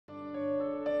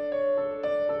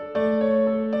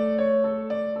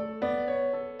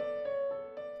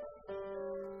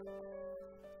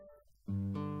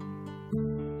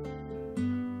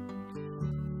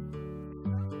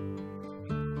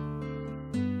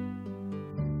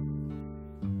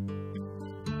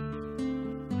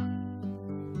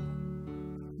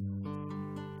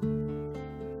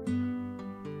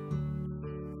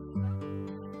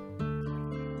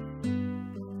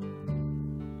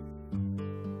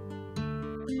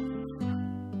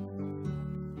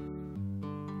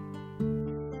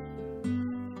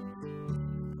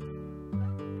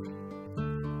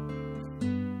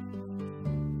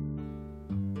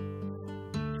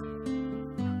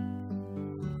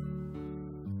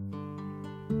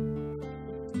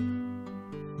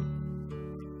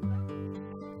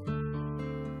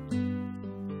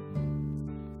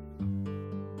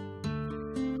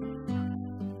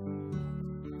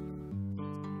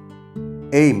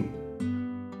Aim.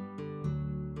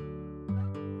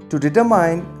 To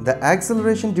determine the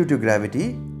acceleration due to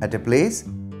gravity at a place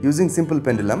using simple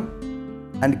pendulum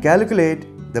and calculate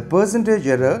the percentage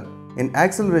error in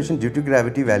acceleration due to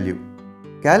gravity value.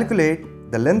 Calculate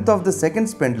the length of the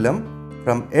seconds pendulum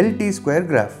from LT square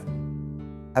graph.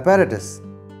 Apparatus.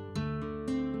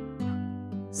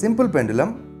 Simple pendulum,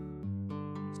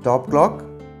 stop clock,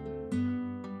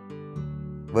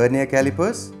 vernier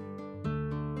calipers,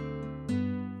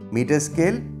 meter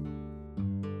scale,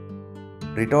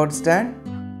 retard stand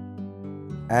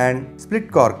and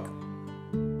split cork.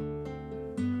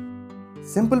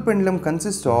 Simple pendulum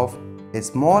consists of a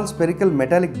small spherical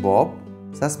metallic bob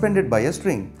suspended by a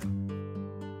string.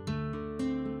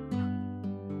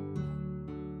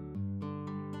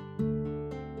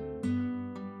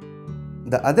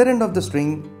 The other end of the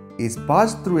string is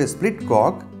passed through a split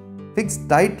cork fixed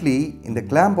tightly in the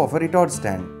clamp of a retard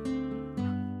stand.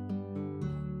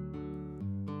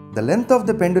 The length of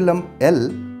the pendulum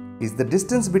L is the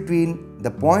distance between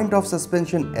the point of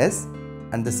suspension S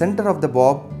and the center of the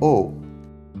bob O.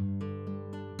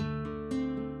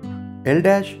 L'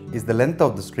 is the length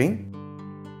of the string.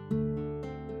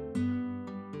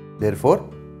 Therefore,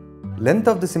 length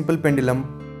of the simple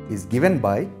pendulum is given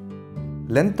by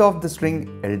length of the string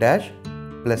L'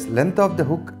 plus length of the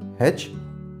hook H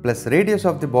plus radius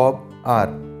of the bob R.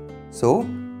 So,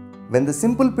 when the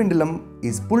simple pendulum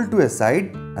is pulled to a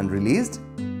side and released,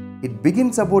 it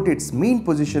begins about its mean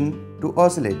position to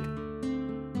oscillate.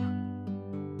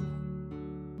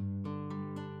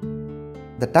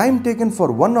 The time taken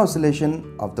for one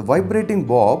oscillation of the vibrating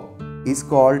bob is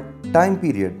called time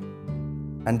period,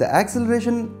 and the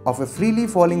acceleration of a freely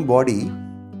falling body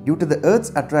due to the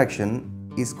Earth's attraction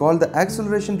is called the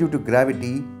acceleration due to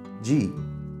gravity g.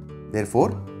 Therefore,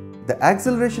 the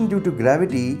acceleration due to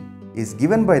gravity is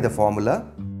given by the formula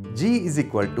g is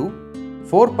equal to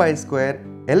 4 pi square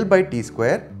L by T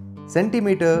square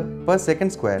centimeter per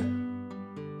second square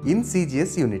in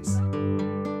CGS units.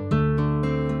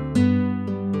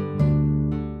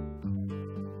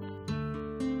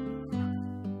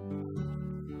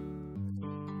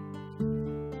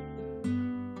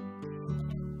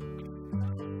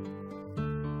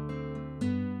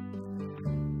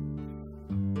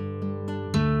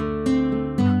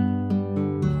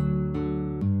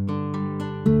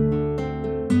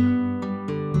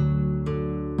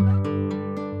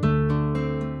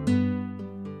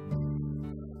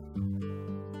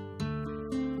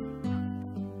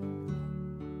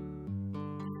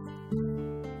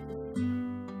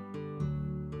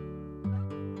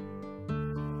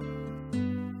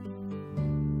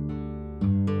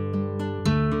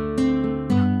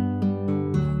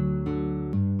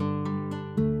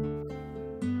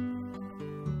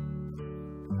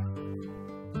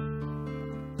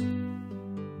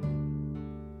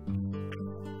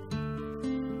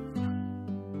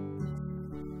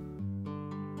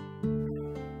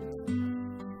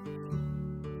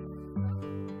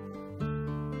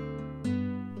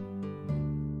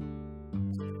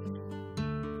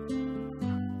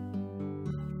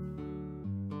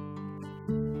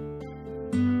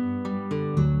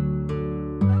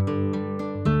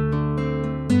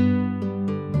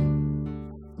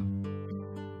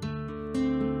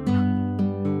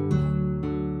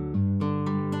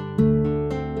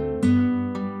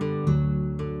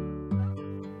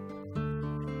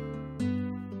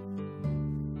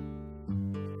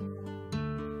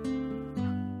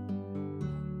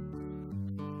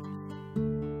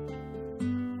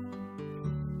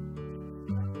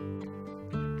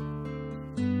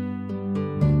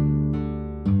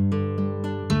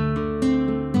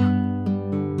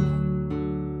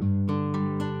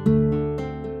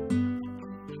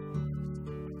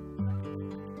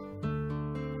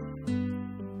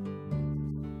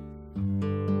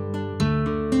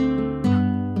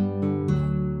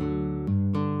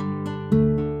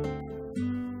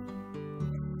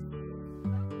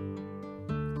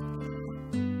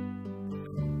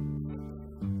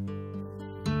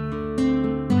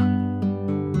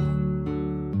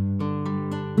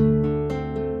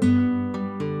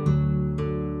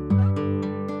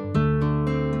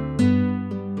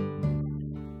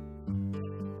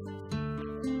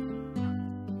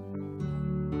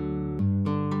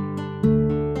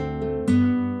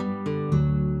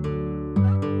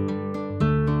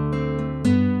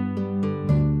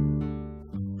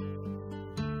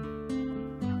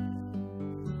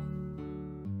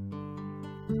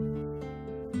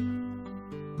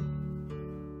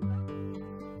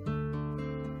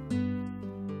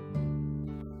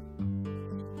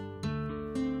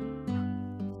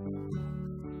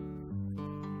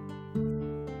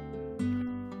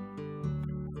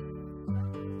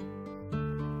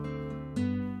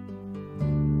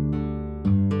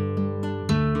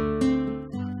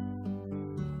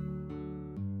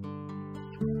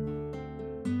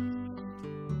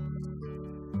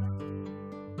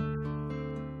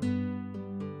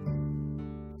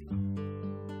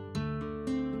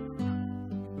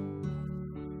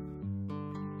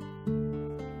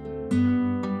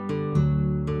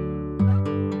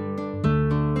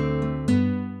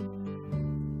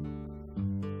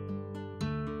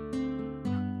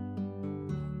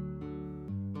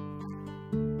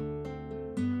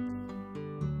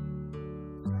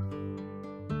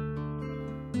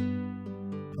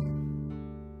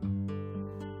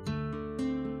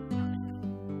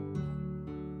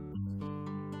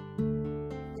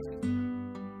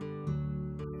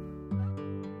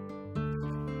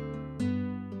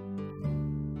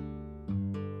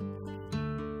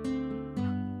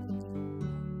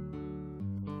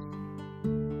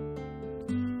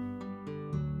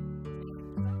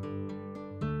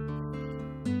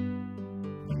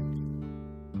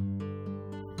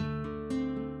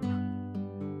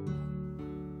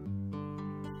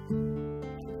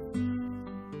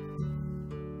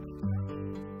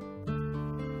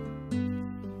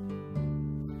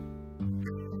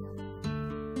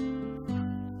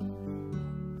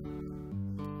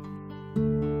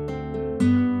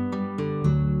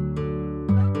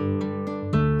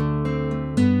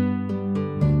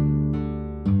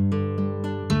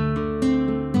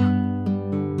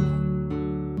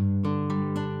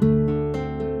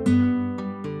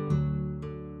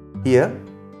 Here,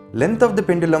 length of the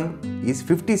pendulum is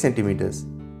 50 centimeters.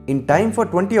 In time for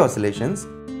 20 oscillations,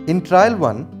 in trial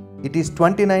 1, it is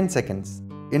 29 seconds.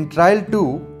 In trial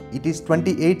 2, it is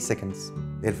 28 seconds.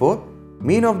 Therefore,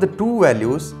 mean of the two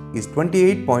values is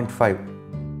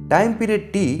 28.5. Time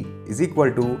period T is equal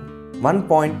to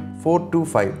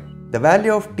 1.425. The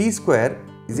value of T square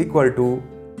is equal to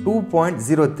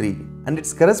 2.03 and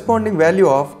its corresponding value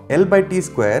of L by T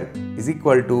square is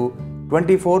equal to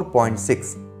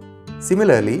 24.6.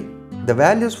 Similarly, the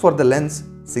values for the lengths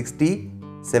 60,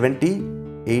 70,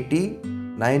 80,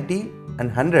 90 and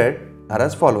 100 are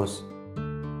as follows.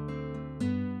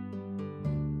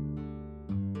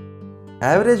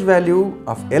 Average value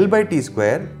of L by T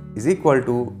square is equal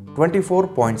to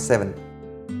 24.7.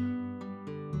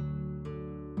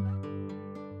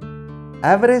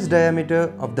 Average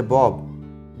diameter of the bob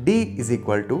D is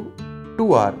equal to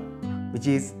 2R, which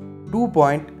is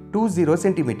 2.20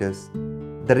 centimeters.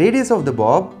 The radius of the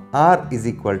bob R is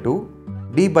equal to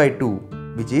D by 2,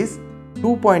 which is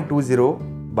 2.20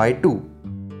 by 2.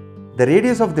 The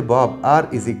radius of the bob R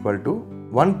is equal to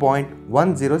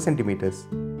 1.10 centimeters.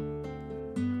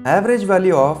 Average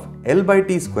value of L by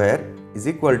T square is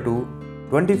equal to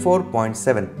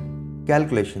 24.7.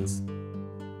 Calculations.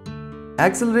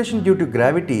 Acceleration due to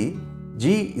gravity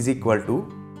G is equal to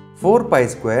 4 pi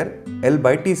square L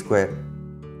by T square,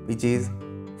 which is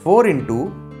 4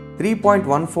 into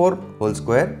 3.14 whole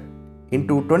square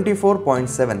into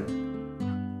 24.7,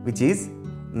 which is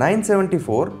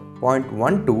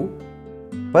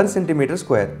 974.12 per centimeter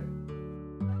square.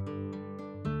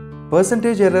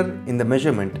 Percentage error in the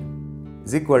measurement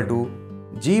is equal to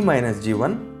G minus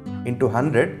G1 into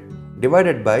 100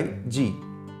 divided by G.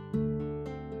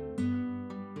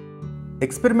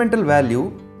 Experimental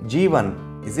value G1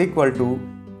 is equal to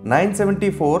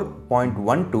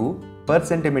 974.12 per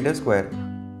centimeter square.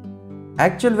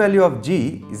 Actual value of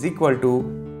G is equal to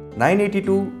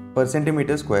 982 per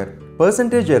centimeter square.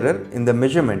 Percentage error in the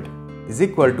measurement is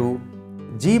equal to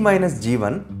G minus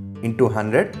G1 into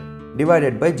 100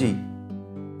 divided by G,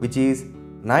 which is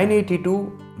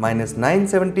 982 minus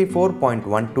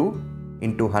 974.12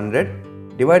 into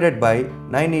 100 divided by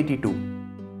 982,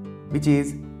 which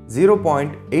is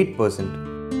 0.8%.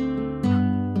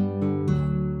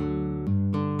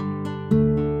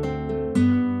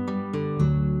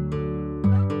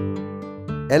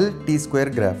 L T square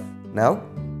graph. Now,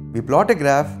 we plot a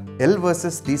graph L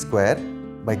versus T square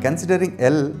by considering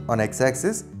L on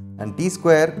x-axis and T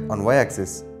square on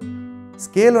y-axis.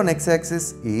 Scale on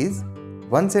x-axis is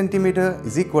 1 cm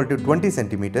is equal to 20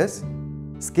 centimeters.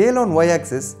 Scale on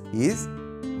y-axis is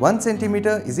 1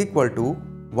 cm is equal to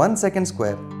 1 second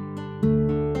square.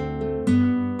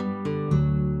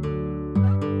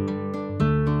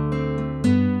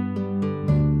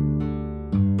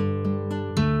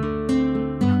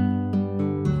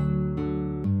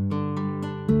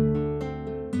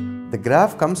 The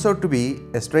graph comes out to be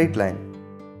a straight line.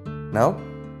 Now,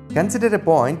 consider a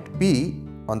point P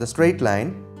on the straight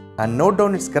line and note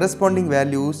down its corresponding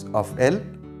values of L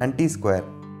and T square.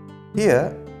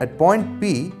 Here, at point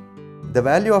P, the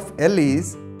value of L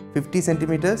is 50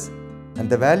 centimeters and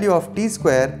the value of T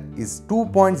square is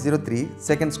 2.03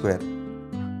 second square.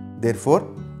 Therefore,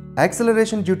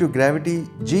 acceleration due to gravity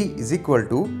G is equal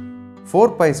to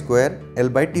 4 pi square L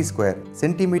by T square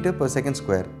centimeter per second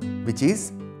square, which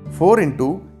is 4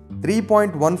 into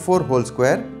 3.14 whole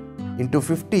square into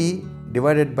 50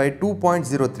 divided by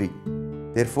 2.03.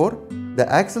 Therefore, the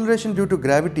acceleration due to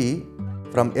gravity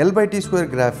from L by T square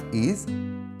graph is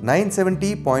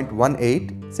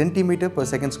 970.18 centimeter per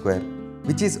second square,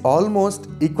 which is almost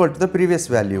equal to the previous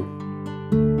value.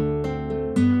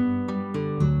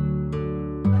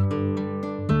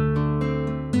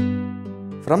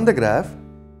 From the graph,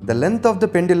 the length of the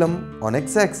pendulum on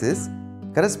x-axis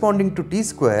corresponding to T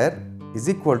square is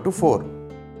equal to 4.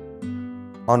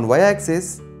 On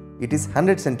y-axis, it is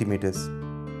 100 centimeters.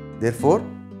 Therefore,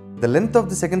 the length of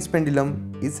the second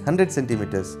pendulum is 100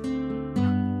 centimeters.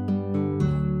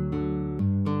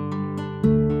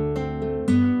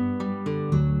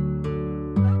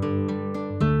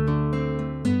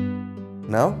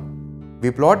 Now,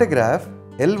 we plot a graph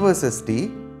L versus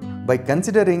T by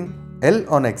considering L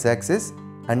on x-axis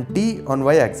and T on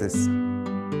y-axis.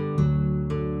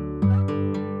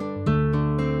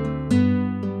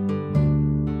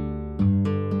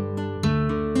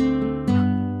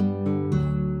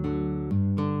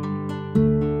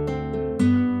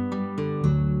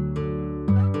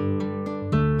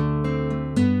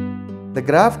 The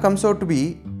graph comes out to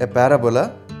be a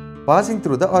parabola passing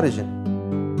through the origin.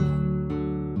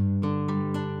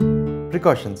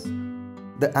 Precautions.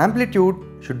 The amplitude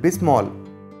should be small.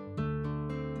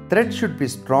 thread should be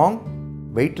strong,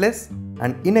 weightless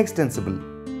and inextensible.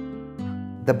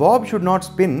 The bob should not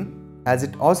spin as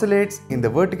it oscillates in the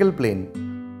vertical plane.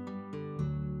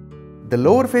 The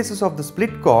lower faces of the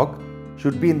split cog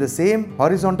should be in the same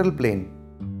horizontal plane.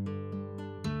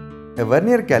 A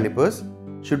vernier calipers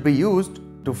should be used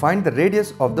to find the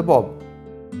radius of the bob.